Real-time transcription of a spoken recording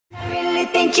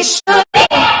think you should be.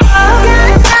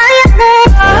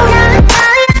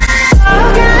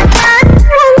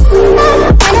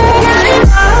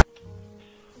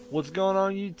 What's going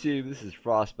on YouTube? This is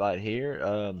Frostbite here.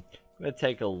 I'm going to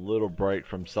take a little break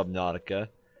from Subnautica.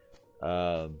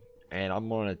 And I'm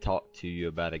going to talk to you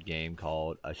about a game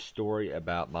called A Story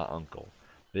About My Uncle.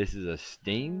 This is a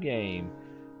Steam game.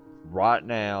 Right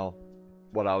now,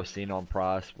 what I was seeing on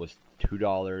price was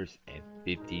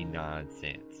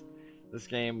 $2.59. This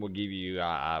game will give you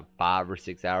 5 or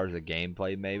 6 hours of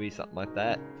gameplay, maybe, something like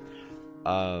that.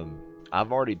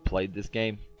 I've already played this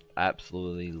game.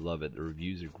 Absolutely love it. The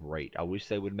reviews are great. I wish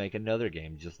they would make another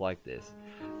game just like this.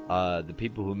 The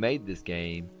people who made this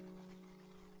game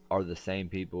are the same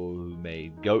people who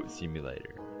made Goat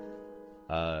Simulator.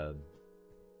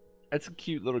 It's a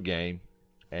cute little game,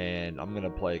 and I'm gonna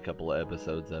play a couple of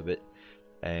episodes of it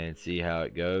and see how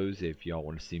it goes. If y'all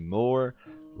want to see more,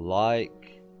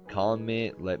 like,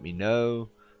 comment, let me know.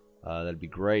 That'd be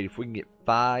great. If we can get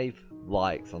 5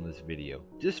 likes on this video,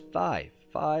 just 5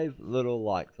 little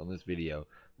likes on this video,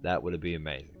 that would be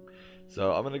amazing.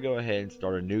 So I'm gonna go ahead and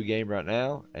start a new game right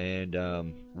now, and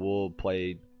we'll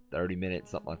play 30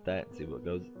 minutes, something like that, and see what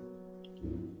goes.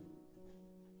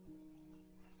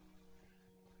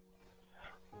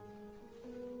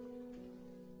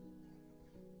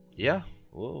 Yeah,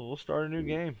 we'll start a new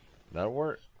game. That'll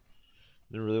work.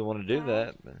 Didn't really want to do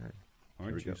that.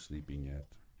 Aren't you sleeping yet?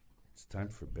 It's time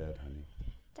for bed, honey.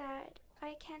 Dad,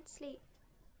 I can't sleep.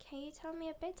 Can you tell me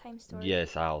a bedtime story?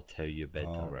 Yes, I'll tell you a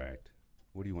bedtime. All right.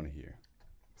 What do you want to hear?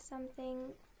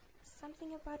 Something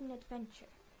about an adventure.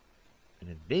 An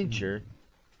adventure?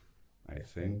 I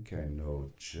think I know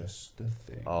just the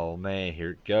thing. Oh man,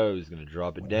 here it goes. Gonna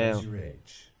drop it When I was down. your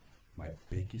age, my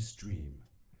biggest dream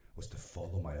was to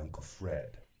follow my Uncle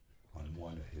Fred on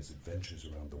one of his adventures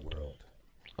around the world.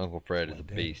 Uncle Fred is a One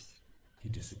day, beast. He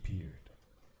disappeared.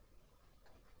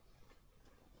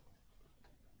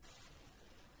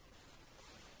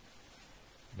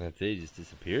 That's it, he just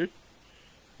disappeared?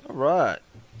 Alright,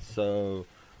 so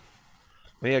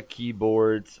we have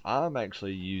keyboards. I'm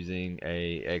actually using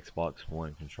a Xbox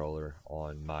One controller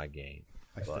on my game.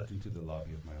 I stepped into the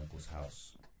lobby of my uncle's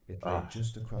house. It lay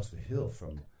just across the hill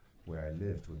from where I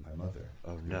lived with my mother,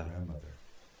 Oh, your no. grandmother.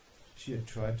 She had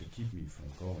tried to keep me from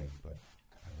going, but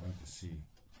I wanted to see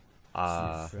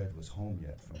if Fred was home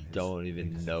yet from his Don't even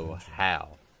latest know adventure.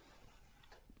 how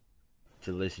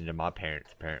to listen to my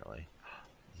parents, apparently.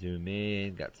 Zoom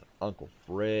in, got some Uncle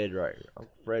Fred right here.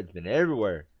 Uncle Fred's been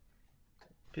everywhere.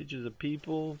 Pictures of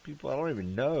people I don't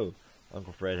even know.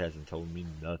 Uncle Fred hasn't told me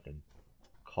nothing.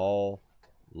 Call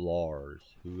Lars,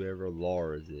 whoever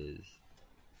Lars is,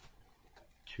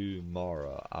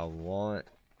 tomorrow. I want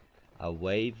a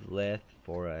wave left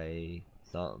for a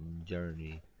something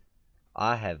journey.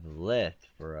 I have left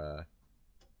for a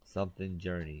something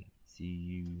journey. See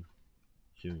you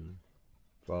soon.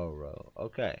 Faro.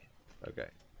 Okay.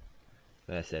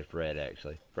 I said Fred,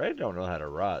 actually. Fred don't know how to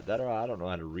write. I don't know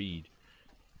how to read.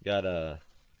 Got a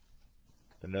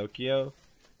Pinocchio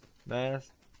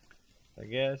mask, I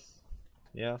guess.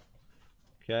 Yeah.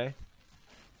 Okay.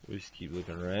 We just keep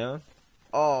looking around.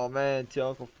 Oh man, to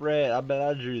Uncle Fred. I bet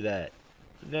I drew that.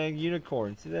 It's a dang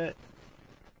unicorn. See that?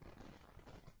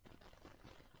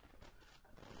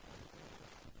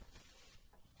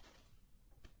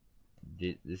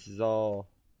 This is all.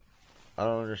 I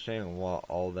don't understand why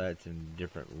all that's in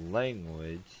different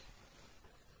language,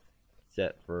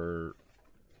 except for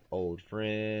old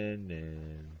friend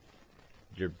and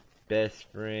your best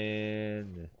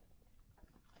friend.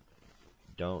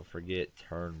 Don't forget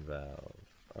turn valve.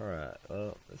 All right.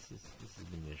 Well, this has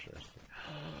been interesting.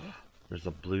 There's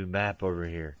a blue map over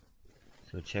here,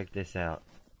 so check this out.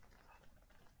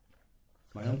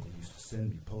 My uncle used to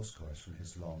send me postcards from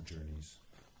his long journeys.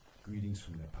 Greetings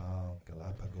from Nepal,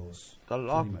 Galapagos,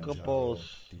 Kilimanjaro,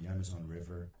 the Amazon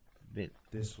River.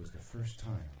 This was the first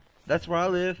time. That's where I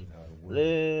live. Without a word,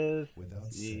 Live.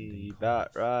 without See sending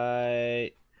about cards.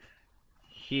 right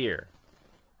here.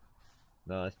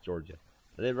 No, that's Georgia.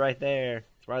 I live right there.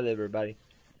 That's where I live, everybody.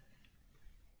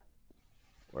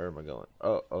 Where am I going?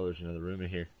 Oh, there's another room in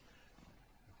here.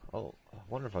 Oh, I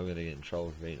wonder if I'm gonna get in trouble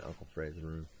for being in Uncle Fred's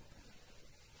room.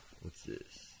 What's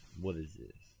this? What is this?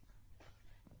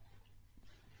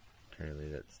 Apparently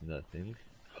that's nothing.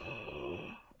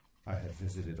 I had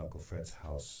visited Uncle Fred's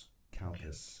house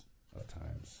countless of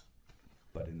times,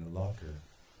 but in the locker,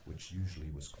 which usually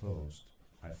was closed,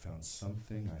 I found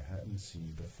something I hadn't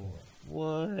seen before.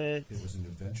 What? It was an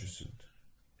adventure suit.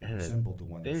 It An resembled the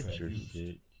one that Fred adventure used,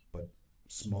 suit. but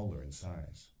smaller in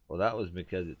size. Well, that was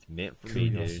because it's meant for me,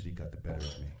 Curiosity dude. got the better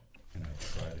of me, and I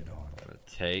tried it on. I'm gonna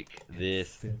Take and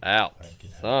this fit out, like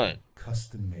it had son. been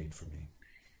custom made for me.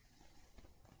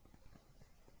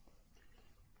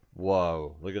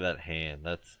 Whoa, look at that hand.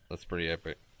 That's pretty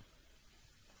epic.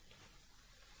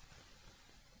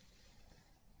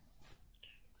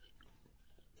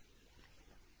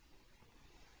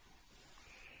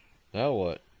 Now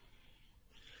what?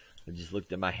 I just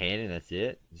looked at my hand and that's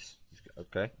it?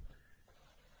 Okay.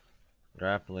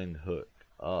 Grappling hook.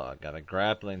 Oh, I got a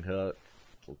grappling hook.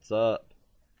 What's up?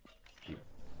 Keep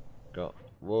going.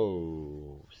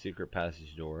 Whoa. Secret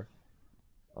passage door.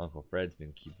 Uncle Fred's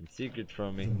been keeping secrets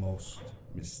from The me. most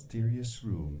mysterious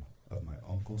room of my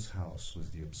uncle's house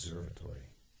was the observatory.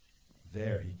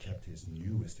 There he kept his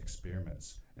newest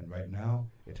experiments, and right now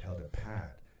it held a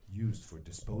pad used for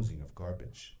disposing of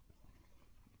garbage.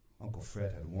 Uncle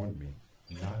Fred had warned me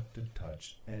not to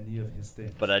touch any of his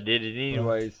things. But I did it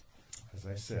anyways. As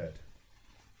I said,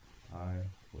 I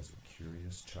was a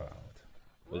curious child.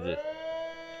 What's this?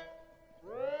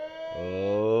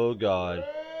 Oh God.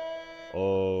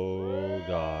 Oh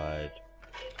God.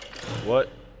 What?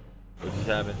 What just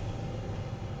happened?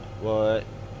 What?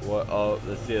 What? Oh,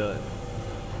 the ceiling.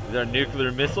 Is there a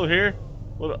nuclear missile here?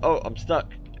 What? Oh, I'm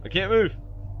stuck. I can't move.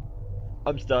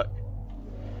 I'm stuck.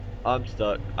 I'm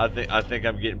stuck. I think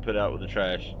I'm getting put out with the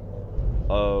trash.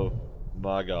 Oh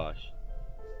my gosh.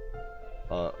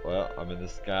 Well, I'm in the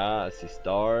sky. I see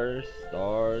stars,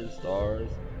 stars, stars.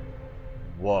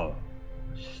 Whoa.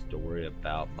 Story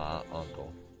about my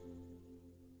uncle.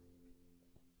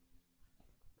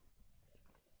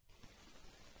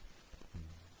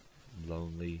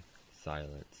 Lonely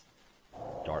silence.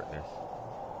 Darkness.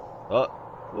 Oh.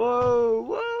 Whoa,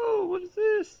 whoa, what is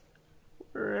this?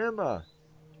 Where am I?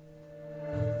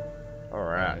 I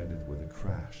Alright. ended with a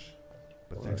crash,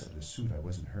 but thanks to the suit, I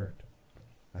wasn't hurt.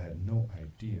 I had no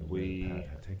idea where the pad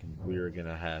had taken me. We're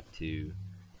gonna have to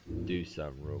do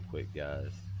something real quick,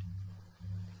 guys.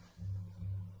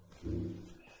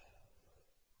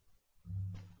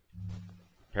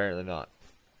 Apparently not.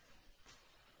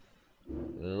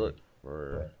 Look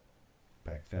for.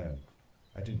 But back then,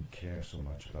 I didn't care so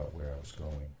much about where I was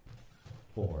going.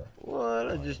 Or What?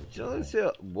 I just let's see.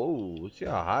 Whoa! Let's see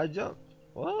how high I jump.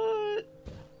 What?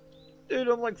 Dude,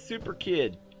 I'm like super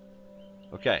kid.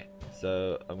 Okay,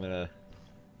 so I'm gonna.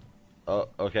 Oh,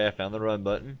 okay. I found the run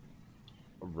button.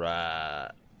 Right.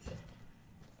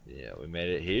 Yeah, we made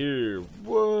it here.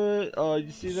 What? Oh,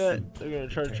 you see that? They're gonna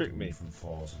try to trick protected me. from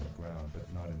falls on the ground,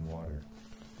 but not in water.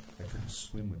 I couldn't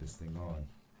swim with this thing on.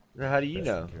 Now, how do you Best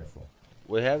know? be careful.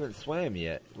 We haven't swam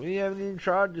yet. We haven't even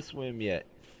tried to swim yet.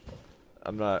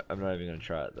 I'm not even gonna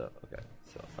try it though. Okay,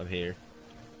 so I'm here.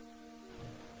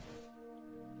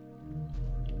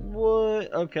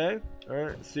 What? Okay.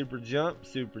 Alright, super jump.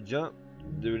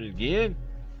 Do it again.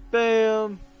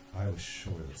 Bam! I was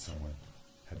sure that someone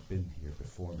had been here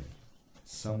before me.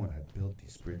 Someone had built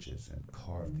these bridges and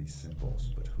carved these symbols,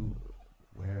 but who?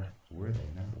 Where were they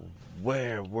now?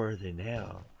 Where were they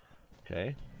now?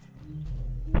 Okay.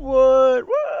 What?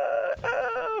 What?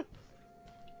 Ah!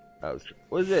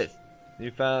 What is this?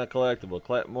 You found a collectible.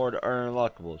 Collect more to earn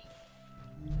unlockables.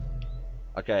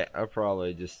 Okay, I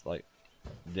probably just like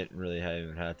didn't really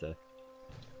even have to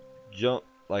jump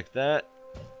like that.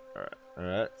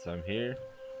 Alright, so I'm here.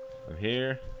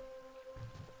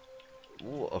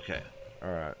 Ooh, okay,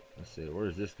 alright, let's see, where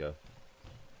does this go?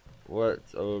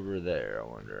 What's over there, I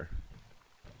wonder?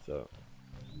 So,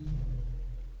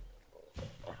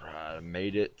 alright, I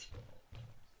made it.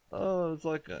 Oh, it's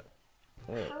like a,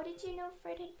 How did you know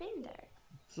Fred had been there?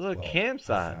 it's like a Well,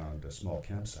 campsite. I found a small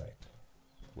campsite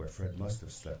where Fred must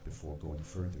have slept before going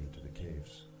further into the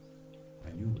caves. I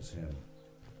knew it was him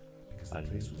because the I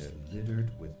place knew was it was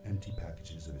littered with empty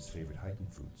packages of his favorite hiking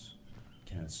foods,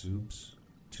 canned soups,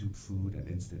 tube food, and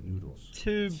instant noodles.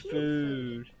 Tube Tube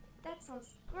food. That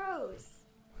sounds gross.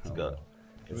 Let's go. well,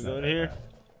 Can it's we go not in that here? bad.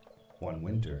 One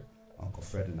winter, Uncle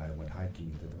Fred and I went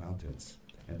hiking into the mountains,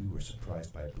 and we were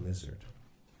surprised by a blizzard.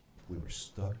 We were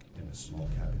stuck in a small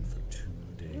cabin for 2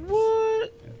 days.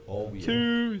 What? And all we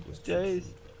 2 ate was tube days.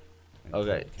 food and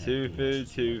Okay, cold canned 2 goulash food,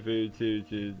 as 2 well. food, 2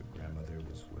 food. Your grandmother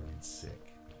was worried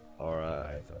sick. Alright.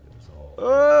 I thought it was all.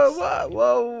 Oh, very sad.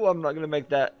 whoa, I'm not gonna make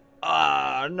that.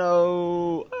 Ah,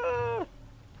 no.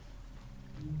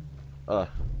 Ah.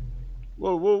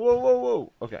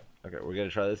 Whoa. Okay, we're gonna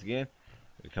try this again.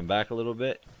 We come back a little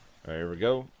bit. Alright, here we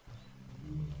go.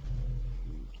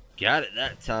 Got it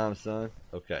that time, son.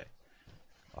 Okay.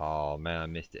 Oh, man, I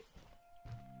missed it.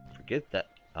 Forget that.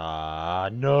 Ah,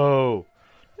 no.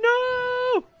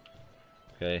 No.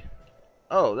 Okay.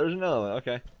 Oh, there's another one.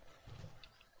 Okay.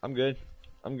 I'm good.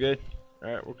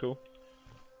 Alright, we're cool.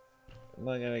 am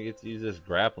I gonna get to use this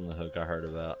grappling hook I heard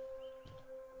about?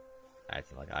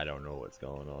 Acting like I don't know what's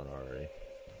going on already.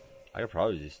 I could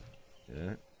probably just,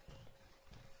 yeah.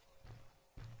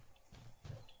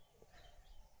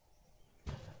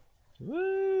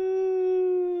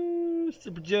 Woo!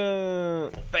 Super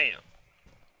jump! Bam!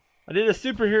 I did a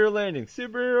superhero landing.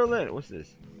 Superhero landing. What's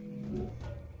this? The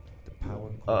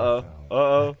power Uh-oh. core valve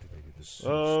Uh-oh. activated the suit's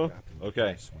Uh-oh. grappling Okay.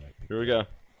 device when I picked Here we it go. up.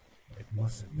 It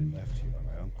must have been left here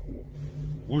by my uncle.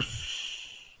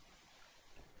 Whoosh!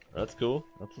 That's cool.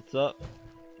 That's what's up.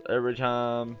 Every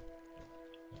time.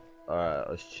 Alright,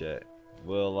 let's check.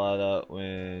 Will light up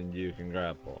when you can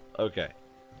grapple. Okay.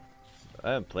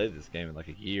 I haven't played this game in like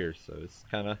a year, so it's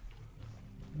kind of.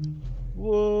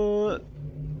 What?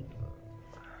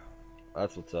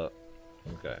 That's what's up.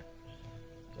 Okay.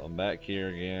 So I'm back here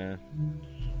again.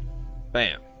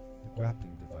 Bam! The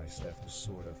grappling device left a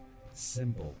sort of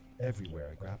symbol everywhere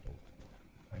I grappled.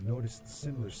 I noticed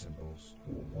similar symbols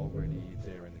already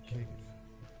there in the cave,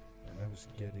 and I was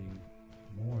getting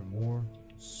more and more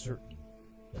certain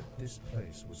that this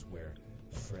place was where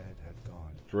Fred had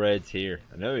gone. Fred's here.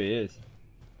 I know he is.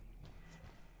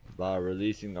 By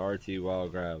releasing RT while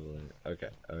grappling. Okay,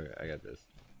 okay, I got this.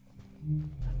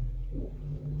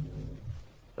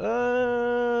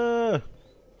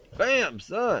 Bam,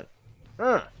 son.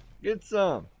 Get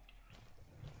some.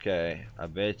 Okay, I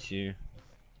bet you.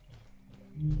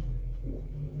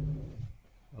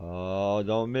 Oh,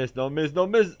 don't miss, don't miss,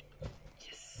 don't miss.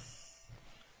 Yes.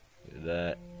 Look at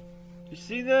that. You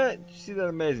see that? Did you see that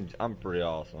amazing? I'm pretty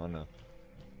awesome, I know.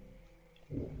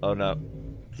 Oh no.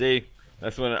 See?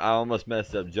 That's when I almost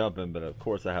messed up jumping, but of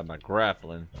course I have my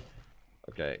grappling.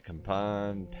 Okay,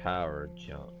 combined power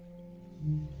jump.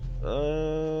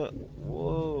 Whoa,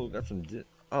 got some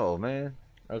oh man.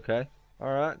 Okay.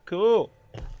 Alright, cool.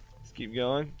 Let's keep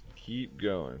going. Keep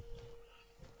going.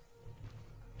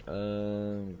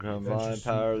 Combined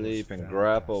power leap and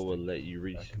grapple will let you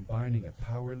reach. Combining a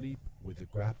power leap with a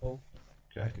grapple,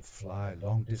 I could fly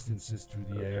long distances through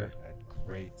the air at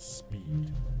great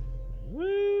speed.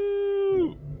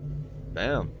 Woo!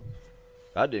 Bam.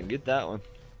 I didn't get that one.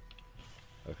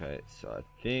 Okay, so I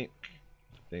think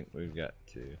we've got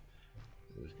to.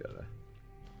 We just gotta.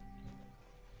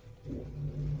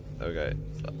 Okay,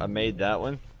 so I made that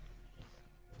one,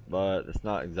 but that's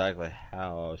not exactly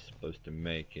how I was supposed to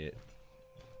make it.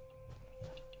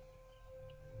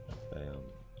 Bam.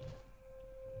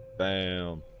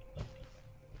 Bam.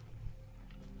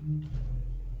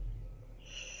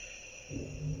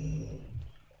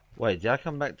 Wait, did I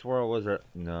come back to where I was?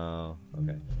 No.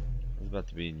 Okay. I was about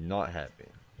to be not happy.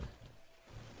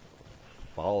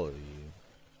 Follow you.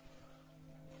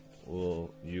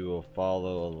 You will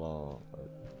follow along.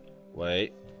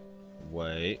 Wait.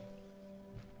 Wait.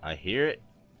 I hear it,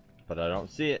 but I don't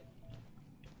see it.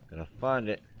 Gonna find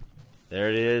it. There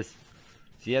it is.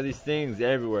 See how these things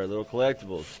everywhere, little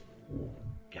collectibles.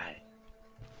 Got it.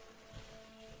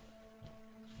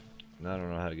 Now I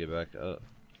don't know how to get back up.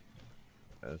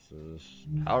 This is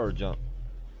power jump.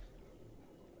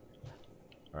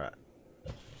 Alright.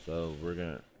 So we're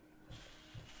gonna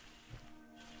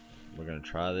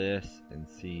try this and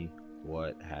see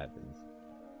what happens.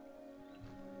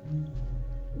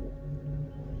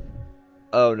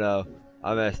 Oh no,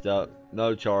 I messed up.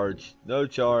 No charge. No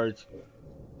charge.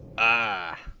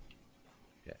 Ah.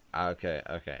 Okay,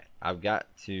 okay. I've got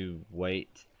to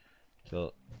wait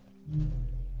till.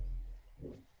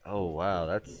 Oh wow,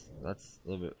 that's a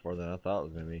little bit farther than I thought it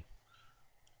was gonna be.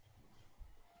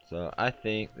 So I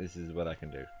think this is what I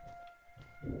can do.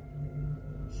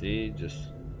 See, just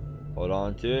hold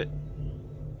on to it.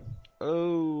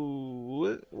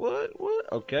 Oh, what?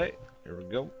 Okay, here we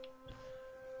go.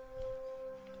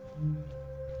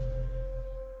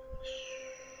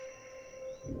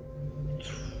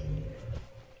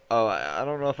 Oh, I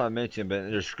don't know if I mentioned, but in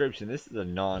the description, this is a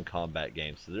non-combat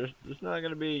game, so there's not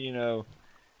gonna be, you know,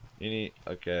 any.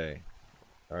 Okay,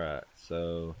 all right.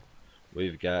 So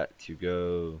we've got to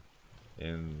go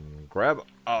and grab.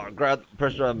 Oh,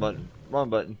 press the wrong button. Wrong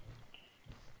button.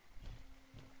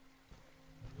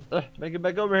 Make it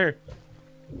back over here.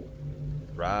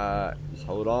 Right. Just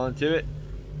hold on to it.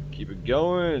 Keep it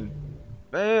going.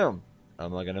 Bam.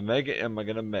 Am I gonna make it? Am I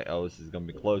gonna make? Oh, this is gonna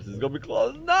be close. This is gonna be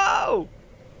close. No.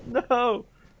 No.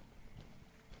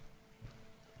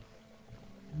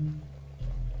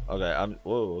 Okay.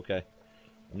 Whoa. Okay.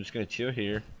 I'm just gonna chill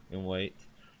here and wait.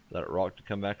 Let it rock to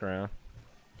come back around.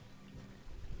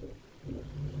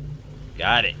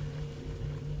 Got it.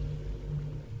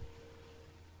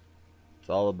 It's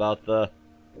all about the.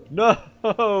 No.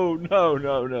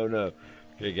 No.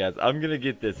 Okay, guys. I'm gonna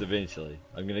get this eventually.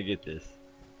 I'm gonna get this.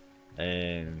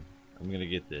 And I'm gonna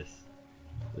get this.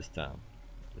 This time.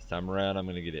 This time around, I'm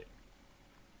gonna get it.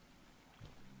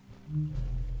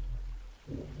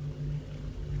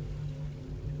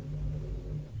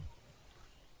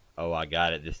 Oh, I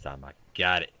got it this time. I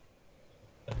got it.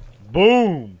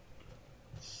 Boom!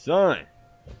 Son!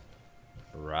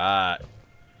 Right.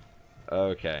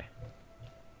 Okay.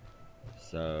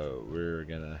 So, we're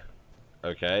gonna...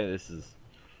 Okay, this is...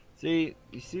 See,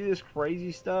 you see this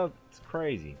crazy stuff? It's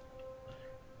crazy.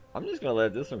 I'm just gonna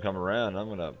let this one come around. I'm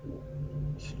gonna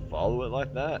just follow it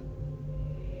like that.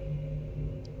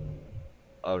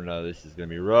 Oh no, this is gonna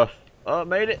be rough. Oh,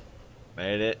 made it.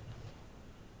 Made it.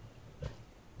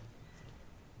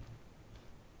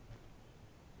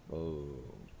 Oh.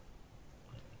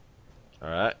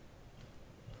 Alright.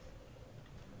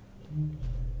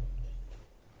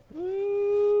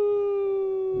 Woo!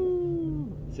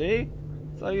 See?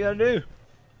 That's all you gotta do.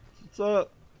 What's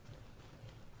up?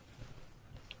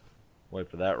 Wait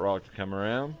for that rock to come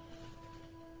around.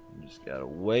 You just gotta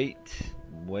wait,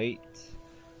 wait,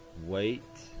 wait,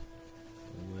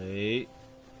 wait.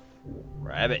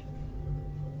 Grab it.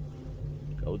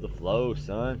 Go with the flow,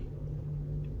 son.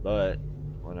 But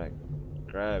when I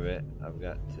grab it, I've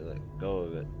got to let go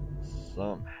of it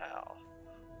somehow.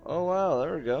 Oh wow,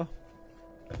 there we go.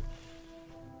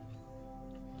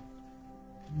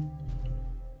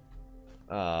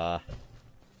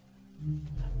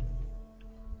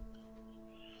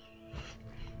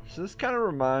 So this kind of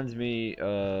reminds me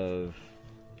of,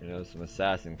 you know, some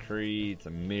Assassin's Creed,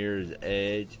 some Mirror's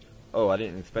Edge. Oh, I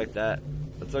didn't expect that.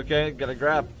 That's okay, gotta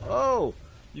grab. Oh,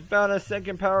 you found a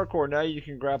second power core. Now you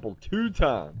can grapple 2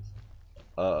 times.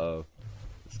 Uh-oh.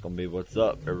 It's gonna be what's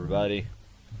up, everybody.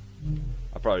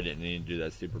 I probably didn't need to do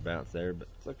that super bounce there, but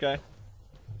it's okay.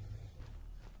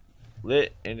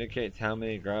 Lit indicates how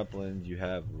many grapplings you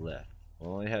have left. I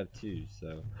only have 2,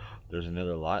 so there's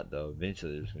another lot though.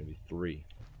 Eventually there's gonna be 3.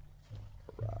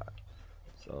 Right.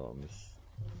 So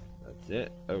that's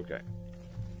it. Okay.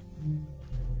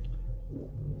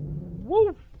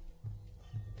 Woo!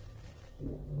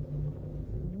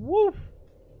 Woo!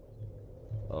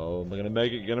 Oh, am I gonna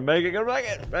make it? Gonna make it? Gonna make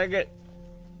it? Make it!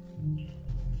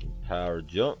 Some power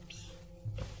jumps.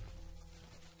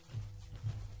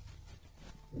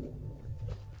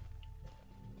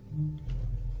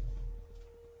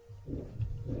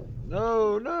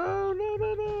 No, no, no,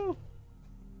 no, no.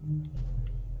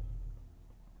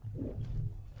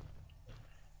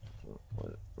 So,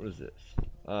 what is this?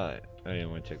 Alright, I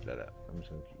didn't want to check that out. I'm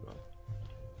just gonna keep going.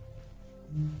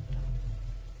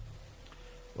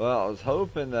 Well, I was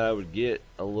hoping that I would get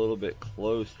a little bit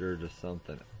closer to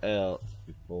something else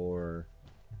before.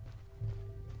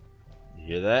 You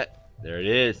hear that? There it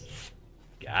is.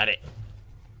 Got it.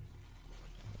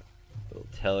 Little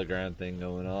telegram thing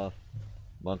going off.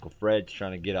 Uncle Fred's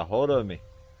trying to get a hold of me.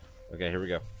 Okay, here we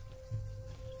go.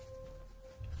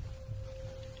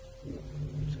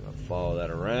 I'm just gonna follow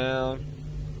that around.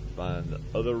 Find the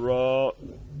other rock.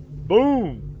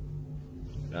 Boom!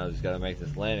 Now I just gotta make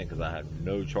this landing because I have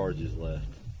no charges left.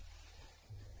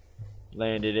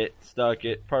 Landed it, stuck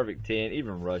it, perfect 10.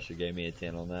 Even Russia gave me a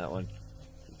 10 on that one.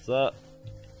 What's up?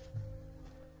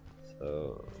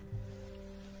 So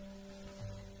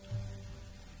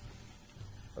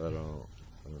I don't know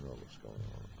what's going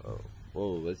on. Oh,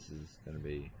 whoa, this is gonna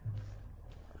be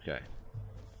okay.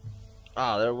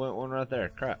 Ah, there went one right there.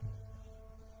 Crap.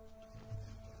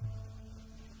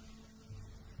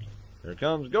 Here it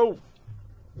comes. Go.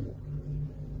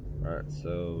 Alright,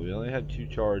 so we only have 2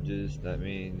 charges. That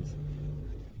means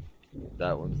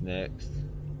that one's next.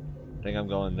 I think I'm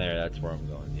going there. That's where I'm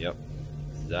going. Yep.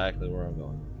 Exactly where I'm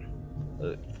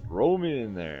going. Throw me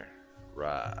in there.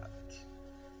 Right.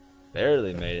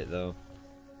 Barely made it though.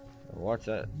 Watch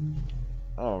that.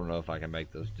 I don't know if I can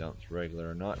make those jumps regular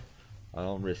or not. I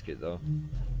don't risk it though.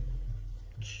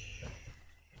 It's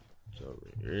over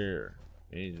here.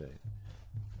 Anything.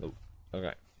 Nope.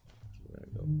 Okay. So we're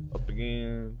gonna go up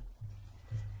again.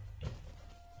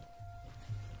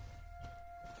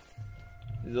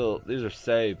 These are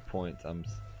save points.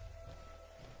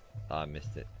 I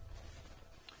missed it.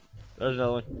 There's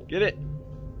another one. Get it.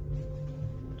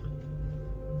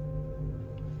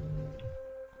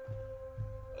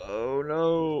 Oh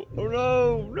no. Oh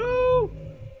no. No.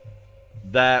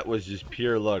 That was just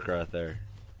pure luck right there.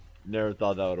 Never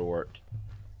thought that would have worked.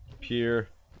 Pure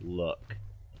luck.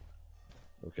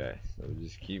 Okay, so we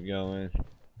just keep going.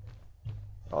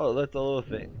 Oh, that's the little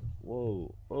thing.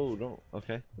 Whoa. Oh, don't.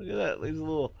 Okay, look at that. Leaves a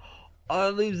little. Oh,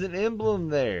 it leaves an emblem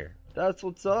there. That's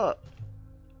what's up.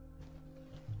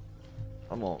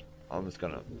 I'm just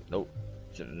gonna. Nope.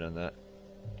 Shouldn't have done that.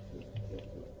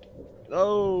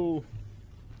 Oh.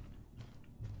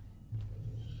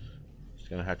 Just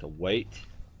gonna have to wait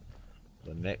for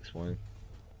the next one.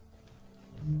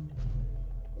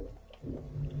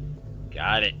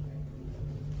 Got it.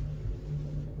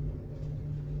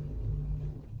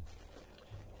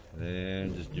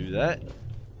 Then just do that.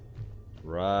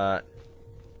 Right.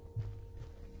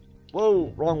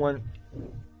 Whoa, wrong one.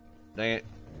 Dang it.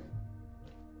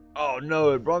 Oh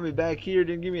no, it brought me back here,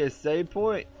 didn't give me a save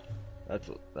point.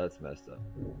 That's messed up.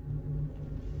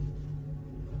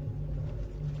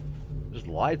 There's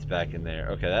lights back in there.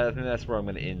 Okay, I think that's where I'm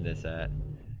gonna end this at.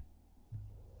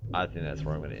 I think that's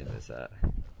where I'm gonna end this at.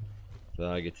 So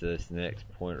I get to this next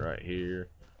point right here.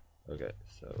 Okay,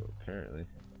 so apparently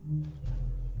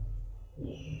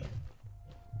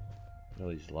all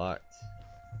these lights.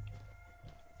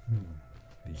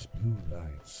 These blue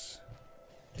lights.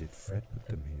 Did Fred put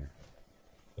them here?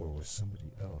 Or was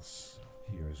somebody else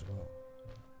here as well?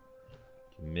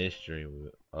 Mystery.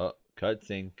 Oh,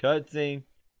 cutscene. Cutscene.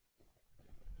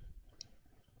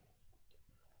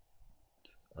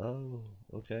 Oh,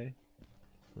 okay.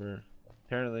 We're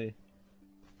apparently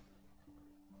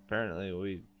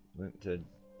we went to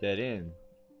dead end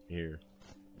here.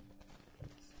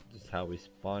 That's just how we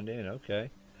spawned in. Okay.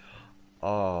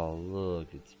 Oh, look,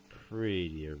 it's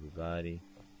pretty, everybody.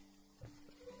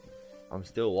 I'm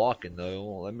still walking though. It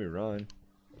won't let me run.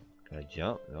 Can I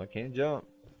jump? No, I can't jump.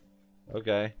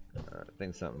 Okay. I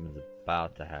think something's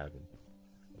about to happen.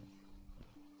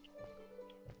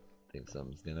 I think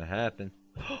something's gonna happen.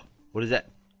 What is that?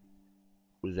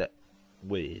 What is that?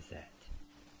 What is that?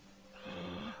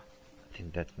 I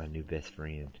think that's my new best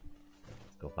friend.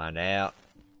 Let's go find out.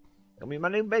 Gonna be my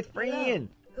new best friend.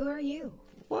 Hello. Who are you?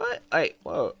 What? Hey,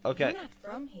 whoa. Okay. You're not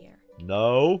from here.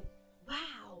 No.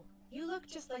 Wow, you look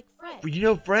just like Fred. You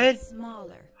know Fred?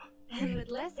 Smaller and with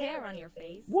less hair on your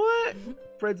face. What?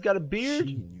 Fred's got a beard?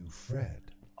 She knew Fred.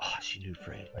 Oh, she knew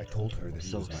Fred. I told her that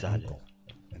So he was excited. my uncle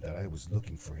and that I was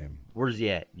looking for him. Where's he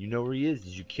at? You know where he is?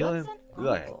 Did you kill What's him? an You're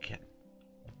like, uncle? okay.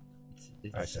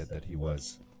 I said that he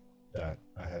was. That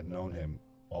I had known him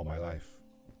all my life.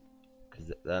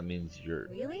 Because that means you're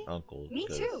Really? uncle. Me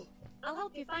 'cause- too. I'll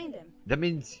help you find him. That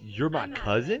means you're my I'm Mad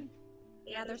cousin?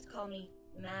 The others call me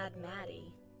Mad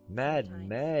Maddie. Mad Sometimes.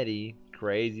 Maddie.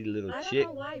 Crazy little I don't chick.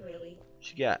 know why really,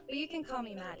 She got but you can call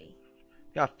me Maddie.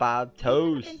 5 You've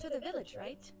toes. never been to the village,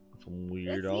 right? Some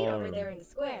weird Let's meet over arms. there in the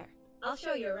square. I'll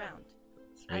show you around.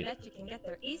 I Sweet. bet you can get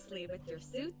there easily with your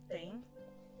suit thing.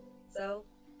 So,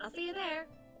 I'll see you there.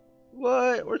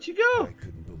 What? Where'd you I go?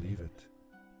 couldn't believe it.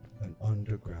 An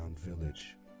underground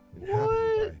village What?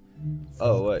 inhabited by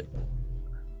Oh, frog wait. people,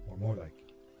 or more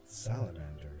like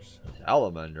salamanders.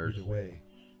 Salamanders. Either way,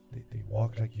 they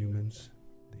walk like humans.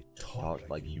 They talk Talk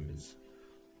like humans.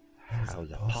 How is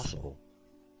that possible?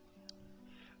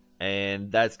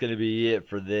 And that's going to be it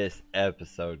for this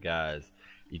episode, guys.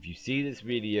 If you see this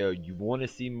video, you want to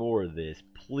see more of this,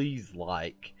 please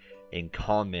like and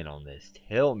comment on this.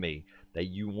 Tell me that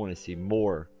you want to see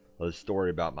more of the story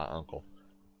about my uncle.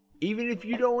 Even if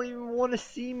you don't even want to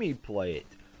see me play it,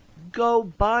 go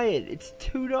buy it. It's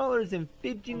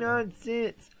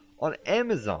 $2.59 on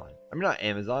Amazon. I mean, not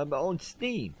Amazon, but on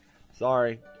Steam.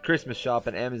 Sorry, Christmas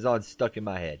shopping, Amazon stuck in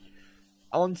my head.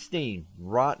 On Steam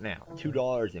right now,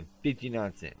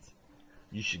 $2.59.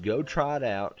 You should go try it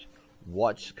out.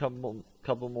 Watch a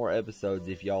couple more episodes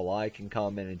if y'all like, and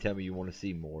comment and tell me you want to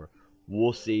see more.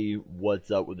 We'll see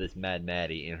what's up with this Mad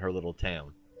Maddie in her little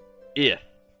town. If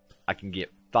I can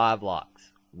get 5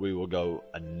 likes, we will go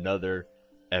another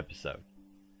episode.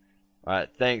 Alright,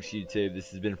 thanks YouTube.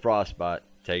 This has been Frostbite.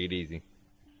 Take it easy.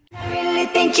 I really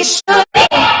think you should.